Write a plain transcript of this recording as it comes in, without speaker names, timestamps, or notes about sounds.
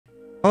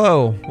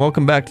Hello,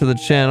 welcome back to the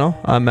channel.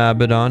 I'm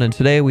Abaddon, and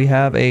today we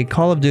have a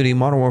Call of Duty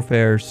Modern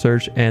Warfare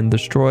Search and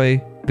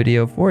Destroy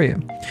video for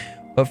you.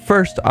 But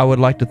first, I would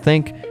like to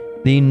thank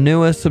the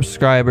newest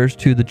subscribers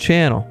to the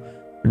channel.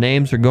 Their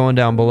names are going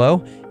down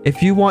below.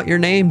 If you want your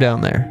name down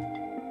there,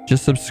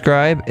 just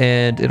subscribe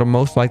and it'll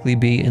most likely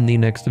be in the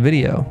next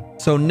video.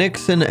 So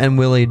Nixon and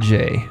Willie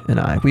J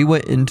and we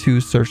went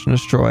into Search and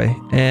Destroy,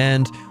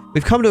 and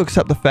we've come to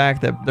accept the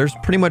fact that there's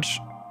pretty much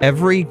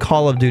every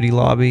Call of Duty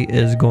lobby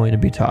is going to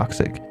be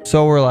toxic.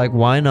 So we're like,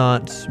 why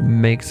not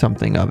make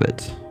something of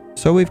it?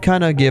 So we've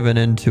kind of given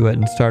into it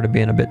and started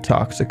being a bit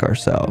toxic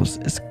ourselves.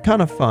 It's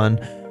kind of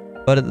fun,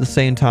 but at the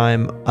same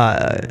time,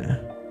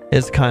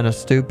 it's kind of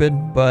stupid,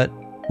 but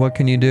what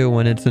can you do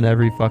when it's in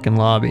every fucking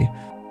lobby?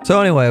 So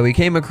anyway, we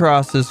came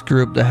across this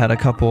group that had a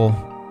couple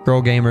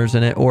girl gamers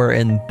in it, or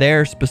in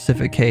their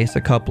specific case,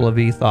 a couple of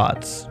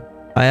eThots.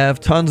 I have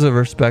tons of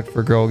respect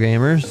for girl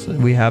gamers.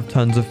 We have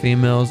tons of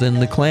females in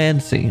the clan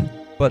scene,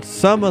 but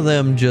some of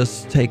them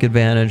just take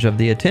advantage of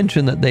the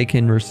attention that they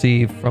can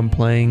receive from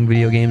playing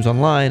video games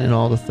online and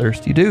all the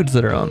thirsty dudes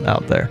that are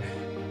out there,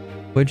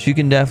 which you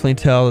can definitely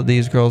tell that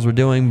these girls were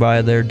doing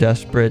by their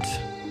desperate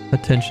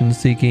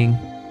attention-seeking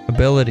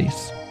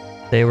abilities.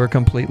 They were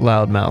complete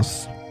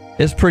loudmouths.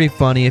 It's pretty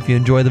funny. If you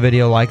enjoy the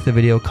video, like the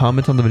video,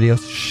 comment on the video,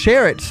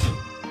 share it.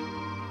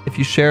 If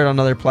you share it on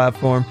another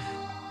platform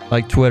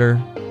like Twitter,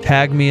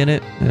 tag me in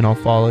it and I'll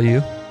follow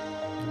you.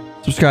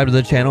 Subscribe to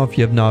the channel if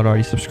you have not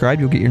already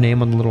subscribed. You'll get your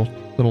name on the little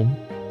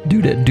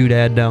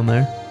doodad down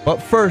there. But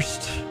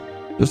first,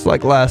 just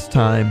like last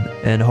time,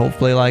 and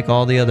hopefully like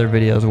all the other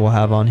videos we'll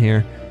have on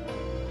here,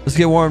 let's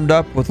get warmed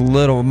up with a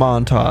little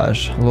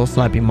montage, a little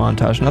sniping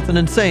montage. Nothing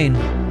insane,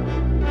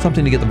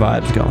 something to get the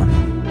vibes going.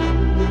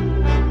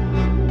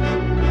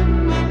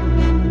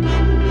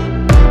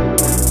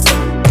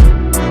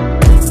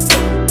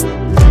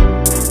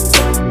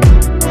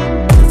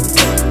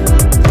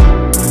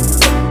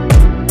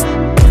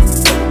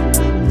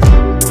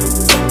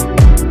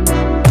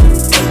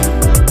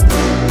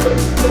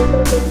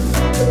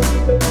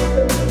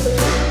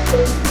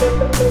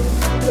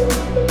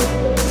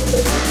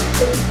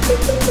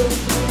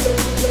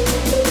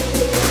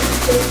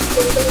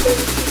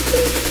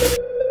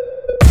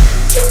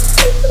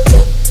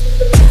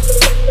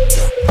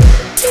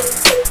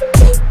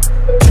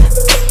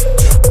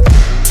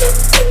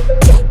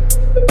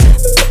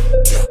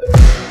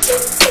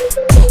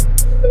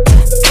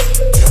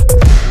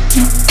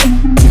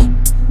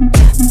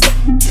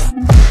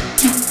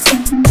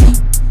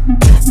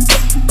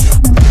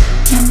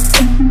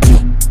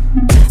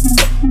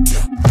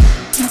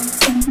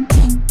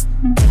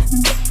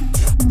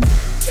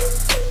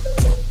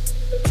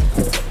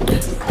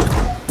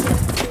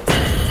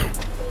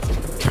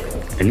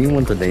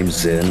 Anyone with the name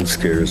Zen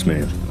scares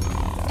me.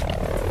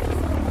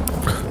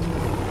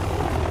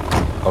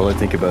 All I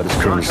think about is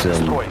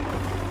Crimson.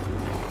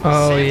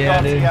 Oh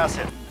yeah, dude.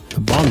 The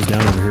bomb's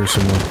down over here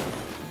somewhere.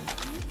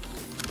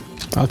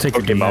 I'll take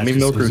Okay, Mommy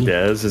Milker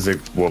Dez is a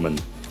woman.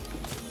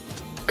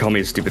 Call me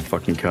a stupid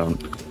fucking cunt.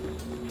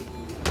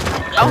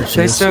 Oh,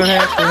 they so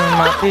happy when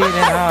my feet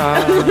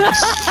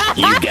and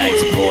You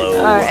guys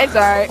blow. It's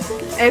alright.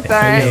 It's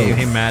alright.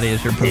 Hey, Maddie,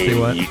 is your pussy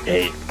wet?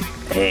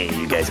 Hey,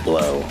 you guys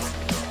blow.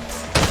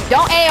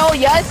 Don't AO,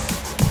 yes.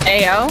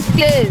 AO?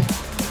 Yes.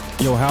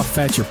 Yo, how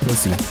fat's your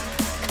pussy?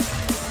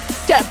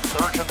 Jeff.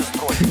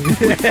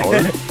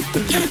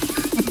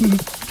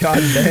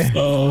 God damn.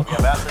 Oh.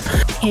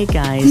 Hey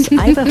guys,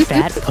 I have a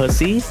fat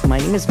pussy. My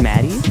name is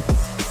Maddie.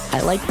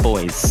 I like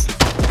boys.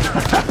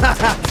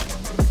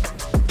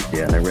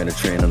 Yeah, and I ran a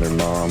train on their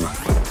mom.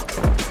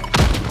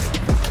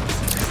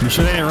 You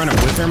sure they didn't run it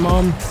with their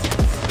mom?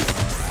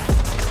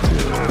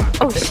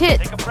 Oh shit.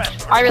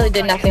 I really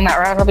did nothing that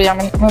round, I'll be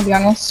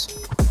honest.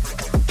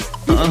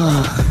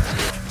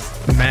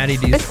 Maddie,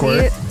 do you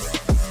squirt?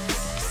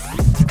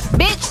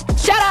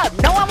 Bitch, shut up!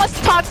 No one wants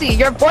to talk to you.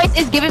 Your voice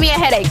is giving me a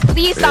headache.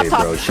 Please stop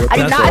talking. I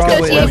do not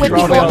associate with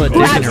people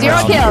who have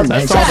 0 kills.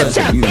 Shut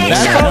up,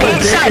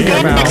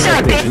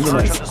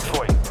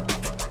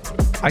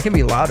 I can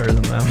be louder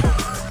than them.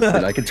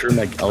 And I can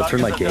I'll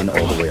turn my gain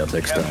all the way up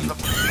next time.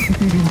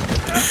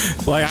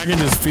 Like, I can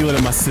just feel it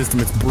in my system.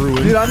 It's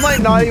brewing. Dude, I'm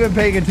like not even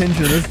paying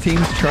attention. This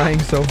team's trying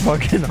so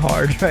fucking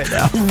hard right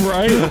now.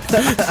 Right?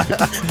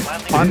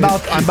 I'm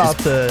about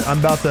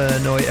to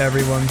annoy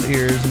everyone's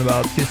ears in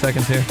about 2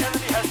 seconds here.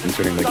 I'm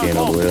turning my gain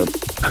all the way up.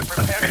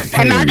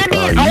 Imagine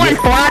being 0-4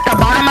 at the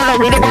bottom of the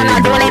leaderboard,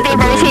 not doing anything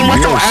for the team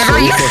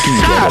whatsoever. You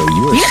suck.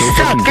 You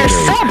suck. You're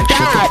so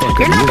bad.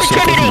 You're not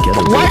contributing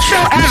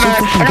whatsoever.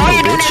 And all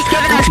you're doing is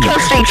giving us kill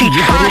streaks, you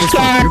trash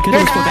can.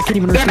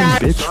 You're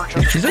bad.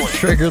 She's a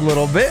triggered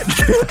little bitch.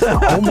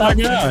 Oh my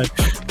god.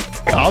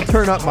 I'll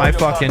turn up my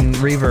fucking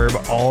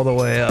reverb all the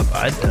way up.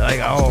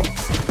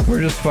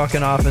 We're just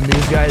fucking off, and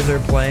these guys are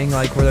playing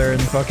like they're in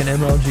fucking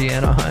MLG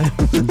Anaheim.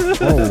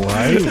 Oh,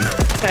 right.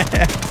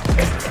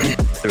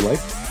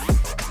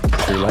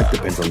 Their life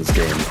depends on this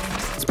game.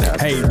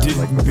 Hey,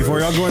 before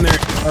y'all go in there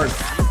and start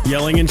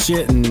yelling and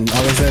shit and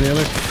all this, that, and the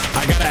other,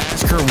 I gotta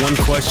ask her one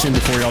question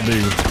before y'all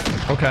do.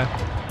 Okay.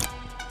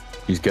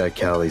 She's got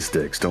Cali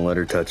sticks. Don't let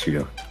her touch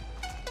you.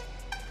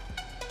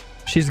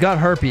 She's got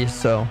herpes,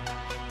 so.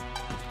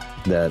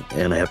 That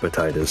and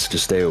hepatitis.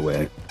 Just stay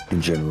away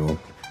in general.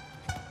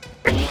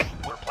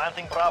 We're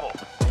planting Bravo.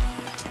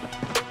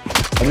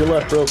 On your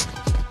left, bro.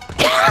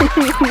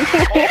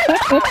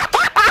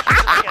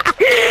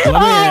 Oh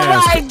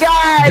my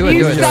god, Do it, you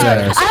do it, do suck.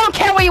 it. I don't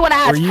care what you want to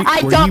ask.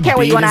 I don't care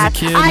what you want to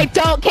ask. I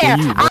don't care.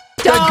 I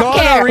don't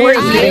care. gonorrhea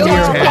I in your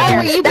don't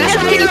head. care. That's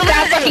why you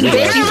that fucking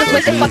bitch. You just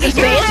with the fucking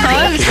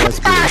face,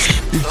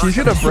 huh? She's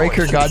gonna break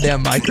her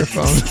goddamn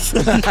microphone.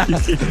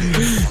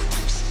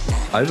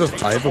 I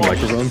have a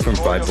microphone from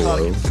Five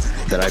Below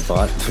that I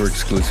bought for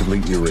exclusively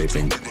ear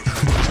raping.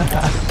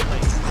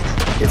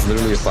 It's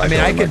literally a $5 I mean,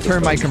 I could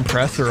turn my microphone.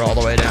 compressor all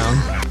the way down.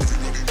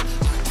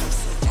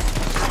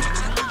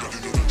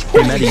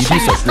 Hey, Maddie, you do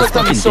such a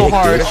fucking so dick,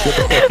 hard.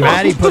 bitch.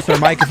 Maddie puts her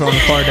microphone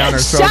far down her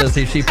throat to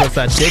see if she puts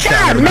that dick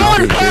down her No mouth.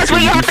 one cares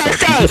what you have to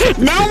say.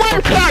 No one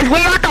cares. We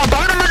are at the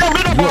bottom of the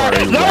leaderboard.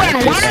 You're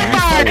in 1 and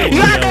 5.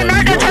 You have the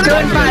nerve to tell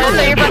Doing fine.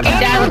 So your fucking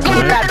dad was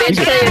doing that bitch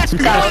kill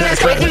yourself.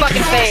 With your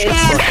fucking face.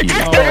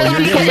 Oh,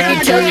 you're getting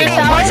mad too?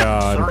 Oh my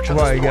god. Oh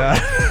my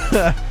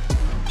god.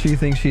 She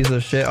thinks she's a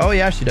shit. Oh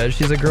yeah, she does.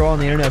 She's a girl on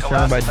the internet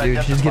surrounded by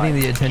dudes. She's getting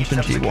the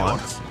attention she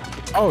wants.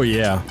 Oh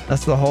yeah.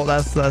 That's the whole.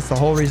 That's the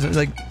whole reason.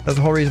 Like that's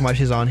the whole reason why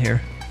she's on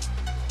here.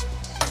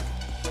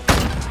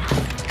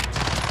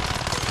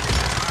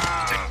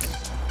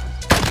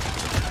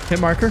 Hit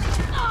marker.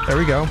 There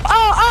we go. You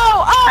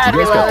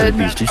guys got three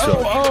piece, you suck.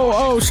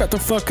 Oh, shut the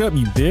fuck up,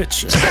 you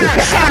bitch.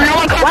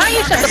 Why don't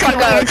you shut the fuck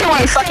up?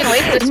 You fucking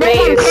waste this No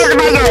one space. cares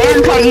about your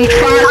input, you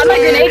trash. I'm a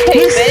grenade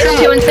case,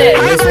 bitch. 2 and 6.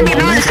 I'm gonna be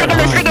mad sick of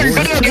this freaking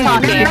video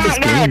Talking. game.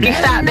 Not good. You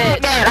fat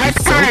bitch. I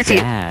promise you.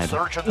 Bad.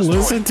 Search and destroy.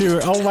 Listen to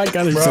it. Oh my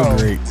god, it's so Bro.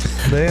 great.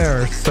 They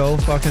are so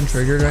fucking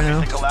triggered right now.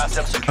 Critical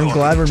asset secure. I'm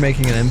glad we're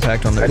making an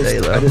impact on their day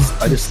though.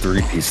 I just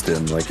three-pieced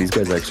them. Like, these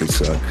guys actually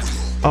suck.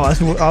 Oh,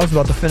 that's, I was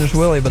about to finish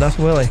Willie, but that's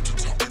Willie.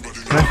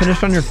 Can I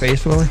finish on your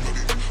face, Willie?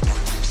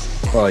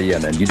 Oh, yeah,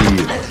 man. You do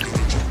you.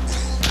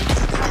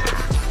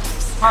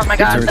 Oh my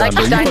god, I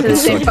keep dying to the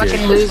same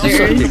fucking loser.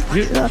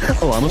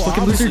 Oh, I'm a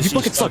fucking loser. You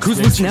fucking suck. Who's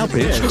losing now,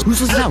 bitch? Who's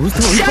losing now? Who's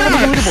doing? Shut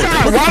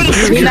up, why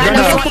you You're not gonna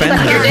know offend what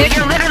her.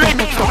 you're literally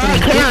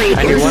being carried.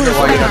 And you wonder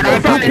why you have no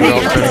fucking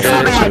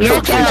girlfriend.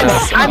 You're terrible.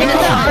 I'm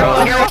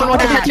gonna you're working with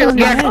the tattoo.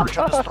 Search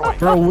and destroy.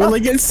 Bro, Willie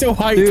gets so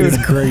hyped. Dude.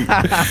 It's great.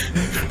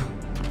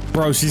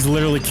 Bro, she's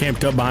literally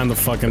camped up behind the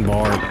fucking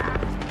bar.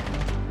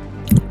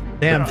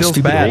 Damn, feels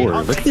Stupid bad.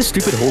 whore. Look at this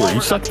stupid whore.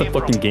 You suck the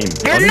fucking game.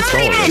 You're not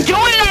Uninstall even it.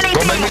 doing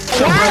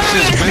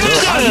anything.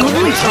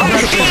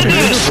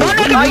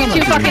 Oh, you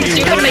too fucking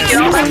stupid to make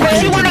your own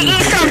You want to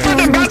eat some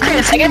fucking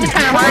breakfast? I guess it's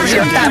kind of hard.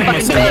 You're a fat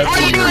fucking bitch. All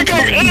you do is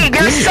just eat.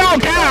 You're so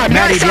bad.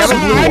 Maddie, do you have a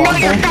blue I know waffle?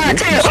 you're fat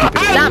too.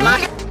 Not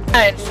mine,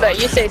 but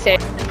you say.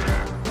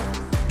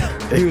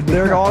 Dude,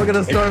 they're all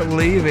gonna start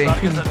leaving.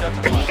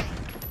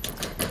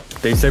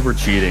 They say we're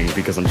cheating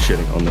because I'm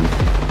shitting on them.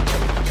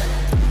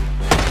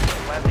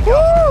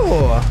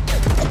 Woo!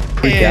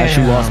 Hey, Dash,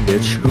 who lost,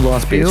 bitch? Who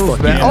lost, bitch? Feels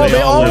Fuck bad. you. Oh,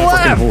 they all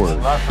Fucking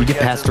left. whore. You get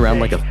passed around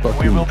like a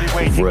fucking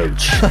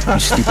roach. You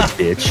stupid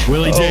bitch.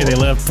 Willie J, they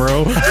left,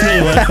 bro.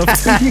 They left.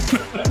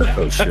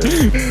 Oh,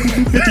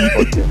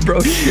 shit. Bro,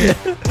 shit.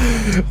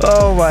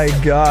 Oh my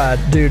god,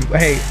 dude.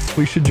 Hey,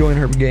 we should join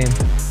her game.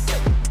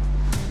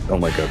 Oh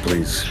my god,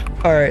 please.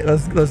 All right,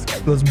 let's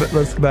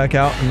back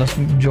out and let's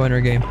join her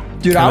game.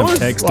 Dude, Kind I of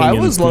texting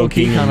was and low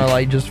key smoking kind of and-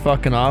 like just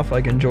fucking off,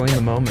 like enjoying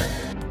the moment.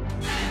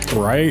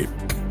 Right?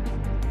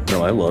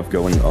 No, I love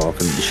going off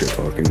and shit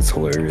talking. It's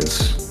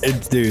hilarious.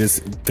 Dude, it's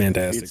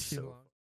fantastic. It's